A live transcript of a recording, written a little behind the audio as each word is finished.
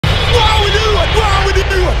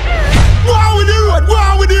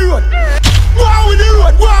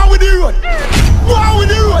road. What we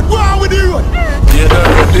do? What we do? Yeah,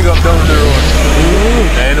 no, big up down the road.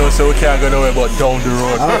 I know, so we can't go nowhere but down the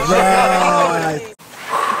road. Alright.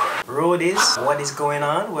 Roadies, what is going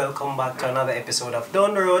on? Welcome back to another episode of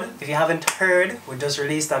Down the Road. If you haven't heard, we just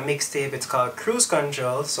released a mixtape. It's called Cruise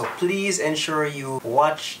Control, so please ensure you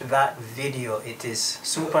watch that video. It is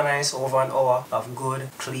super nice, over an hour of good,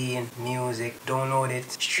 clean music. Download it,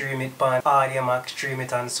 stream it on AudioMac, stream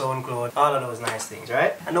it on SoundCloud, all of those nice things,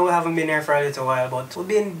 right? I know we haven't been here for a little while, but we've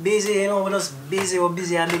been busy, you know, we're just busy, we're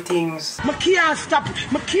busy at the things. I can't stop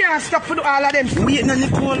for all of them. Waiting on the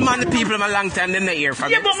cool man, the people in a long time, them they hear from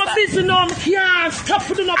me. Yeah, but my business now, I can't stop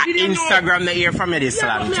for the video. Instagram, they hear from me this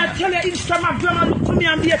long time. Yeah, but I tell you, Instagram, look for me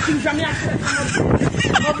and be a things and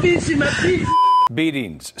I'm busy, my people.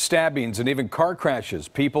 Beatings, stabbings, and even car crashes.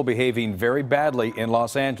 People behaving very badly in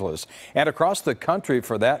Los Angeles and across the country,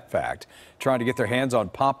 for that fact, trying to get their hands on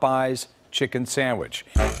Popeyes chicken sandwich.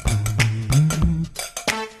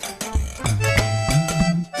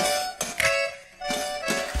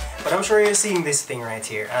 But I'm sure you're seeing this thing right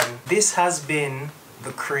here, and this has been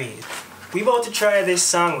the craze. We about to try this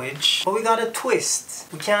sandwich, but we got a twist.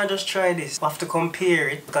 We can't just try this. We have to compare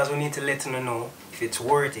it because we need to let them know if it's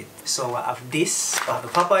worth it. So I have this, I have the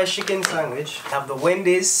Popeyes chicken sandwich, I have the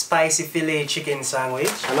WENDYS spicy filet chicken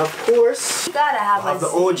sandwich, and of course, you gotta have, I have the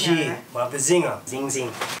OG, we have the zinger, zing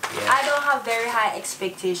zing. Yeah. I don't have very high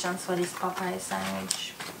expectations for this Popeyes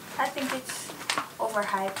sandwich. I think it's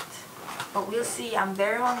overhyped, but we'll see. I'm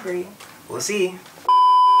very hungry. We'll see.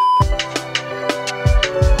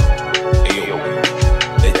 Ayo,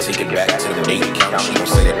 let's take it back to the 8 count, she gon'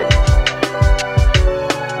 say that.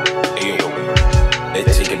 Ayo,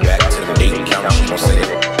 let's take it back to the 8 count, she gon' say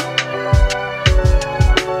that.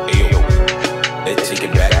 Ayo, let's take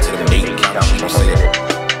it back to the 8 count, she gon' say that.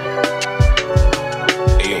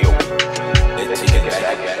 Ayo, let's take it back.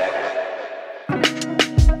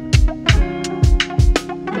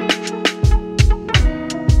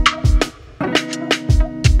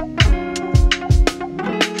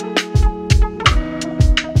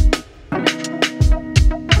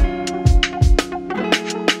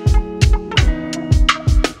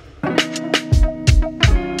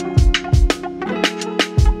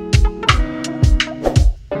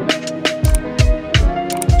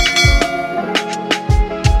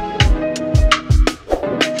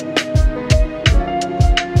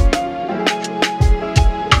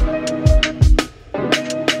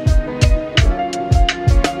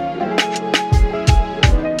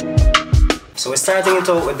 So we're starting it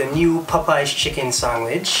out with the new Popeyes chicken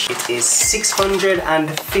sandwich. It is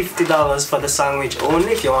 $650 for the sandwich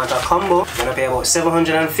only. If you want a combo, you're gonna pay about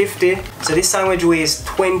 $750. So this sandwich weighs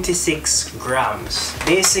 26 grams.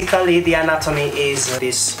 Basically, the anatomy is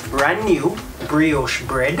this brand new brioche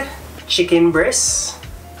bread, chicken breasts,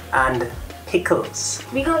 and pickles.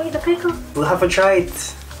 We gonna eat the pickle? We'll have to try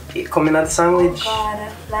it. It coming at the sandwich. Oh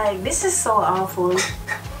God, like this is so awful.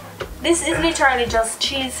 This is literally just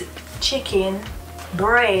cheese, chicken,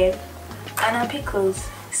 bread, and pickles.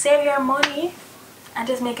 Save your money and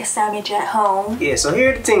just make a sandwich at home. Yeah, so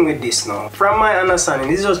here's the thing with this now. From my understanding,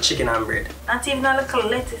 this is just chicken and bread. Not even a little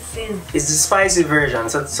lettuce. It's the spicy version,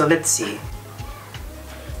 so let's see.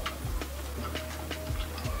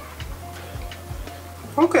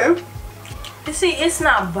 Okay. You see, it's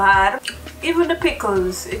not bad. Even the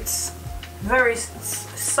pickles, it's very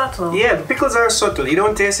subtle. Yeah, the pickles are subtle. You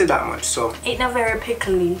don't taste it that much, so. It's not very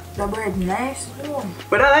pickly. The bread nice too.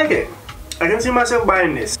 But I like it. I can see myself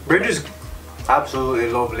buying this. Bread is absolutely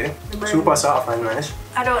lovely. Super soft and nice.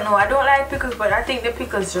 I don't know. I don't like pickles, but I think the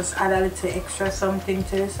pickles just add a little extra something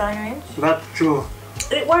to the sandwich. That's true.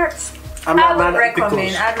 It works. I would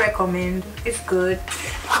recommend. I'd recommend. It's good.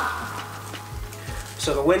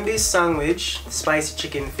 So the WENDYS sandwich, spicy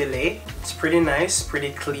chicken fillet, it's pretty nice,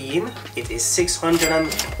 pretty clean. It is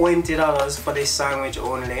 $620 for this sandwich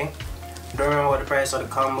only. Don't remember what the price of the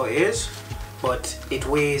combo is, but it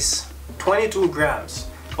weighs 22 grams.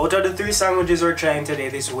 Out of the 3 sandwiches we're trying today,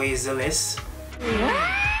 this weighs the least.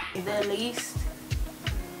 The least.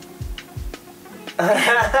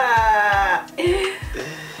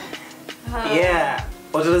 Yeah,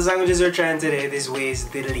 out of the sandwiches we're trying today, this weighs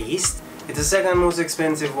the least. It's the second most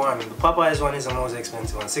expensive one. The Popeyes one is the most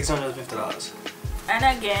expensive one, $650. And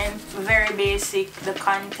again, very basic. The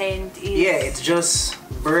content is... Yeah, it's just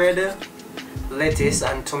bread, lettuce,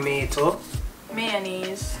 and tomato.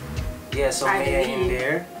 Mayonnaise. Yeah, some mayo in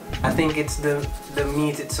there. I think it's the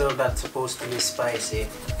meat itself that's supposed to be spicy.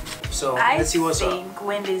 So let's see what's up. I think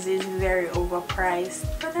WENDYS is very overpriced,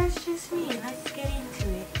 but that's just me. Let's get into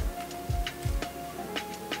it.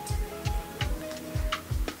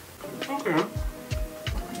 Okay.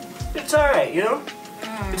 It's alright, you know?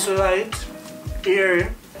 It's light, airy,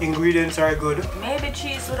 ingredients are good. Maybe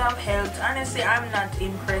cheese would have helped. Honestly, I'm not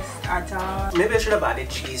impressed at all. Maybe I should have added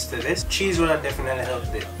cheese to this. Cheese would have definitely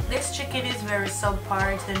helped it. This chicken is very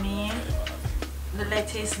subpar to me. The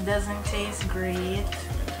lettuce doesn't taste great.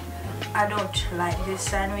 I don't like this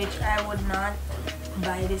sandwich. I would not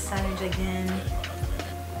buy this sandwich again.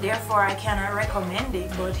 Therefore, I cannot recommend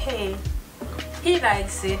it. But hey, he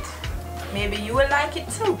likes it. Maybe you will like it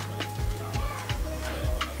too.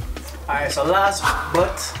 Alright, so last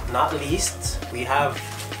but not least, we have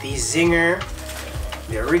the Zinger.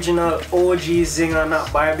 The original OG Zinger,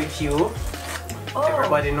 not barbecue. Oh.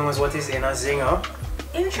 Everybody knows what is in a Zinger.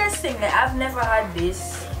 Interestingly, I've never had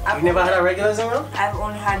this. You've never had a regular Zinger? I've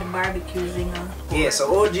only had a barbecue Zinger. Yeah,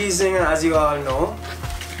 so OG Zinger, as you all know,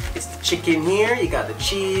 it's the chicken here. You got the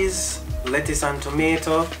cheese, lettuce and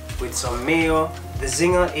tomato with some mayo. The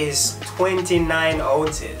Zinger is 29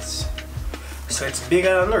 ounces. So it's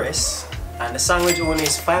bigger than the rest. And the sandwich only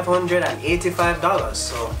is $585.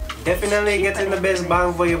 So definitely getting the best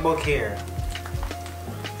bang for your buck here.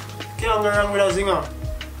 Can't go wrong with a Zinger.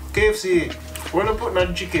 KFC, when you put in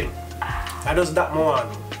a chicken, I just that more on.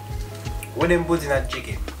 What them put in that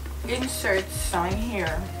chicken? Insert sign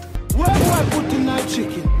here. Where do I put in that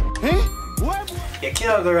chicken? Eh? Where? You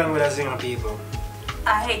can't go wrong with a Zinger, people.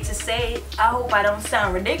 I hate to say it, I hope I don't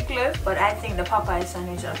sound ridiculous, but I think the Popeyes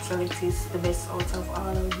sandwich actually tastes the best out of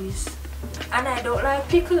all of these. And I don't like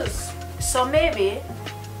pickles. So maybe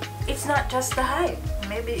it's not just the hype.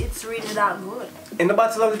 Maybe it's really that good. In the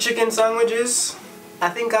battle of the chicken sandwiches, I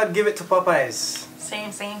think I'd give it to Popeyes.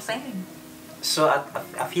 Same. So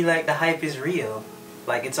I feel like the hype is real.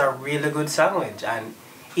 Like it's a really good sandwich. And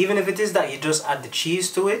even if it is that you just add the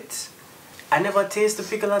cheese to it, I never taste the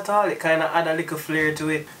pickle at all. It kind of add a little flair to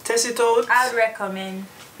it. Test it out. I'd recommend.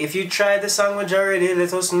 If you tried the sandwich already,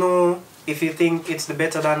 let us know if you think it's the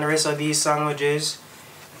better than the rest of these sandwiches.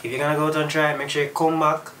 If you're gonna go out and try it, make sure you come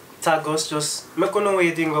back, tag us, just make us know what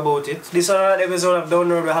you think about it. This episode of Down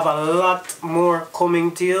the Road, we have a lot more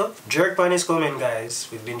coming to you. Jerk Pan is coming, guys.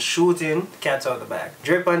 We've been shooting cats out the bag.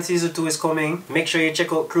 Jerk Pan Season 2 is coming. Make sure you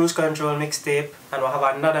check out Cruise Control mixtape. And we'll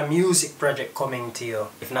have another music project coming to you.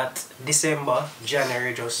 If not December,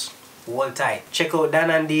 January, just hold tight. Check out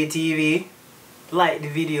Dan and D TV. Like the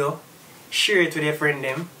video. Share it with your friend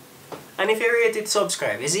them. And if you rate it,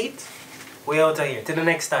 subscribe. Is it? We out of here. Till the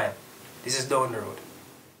next time. This is Down the Road.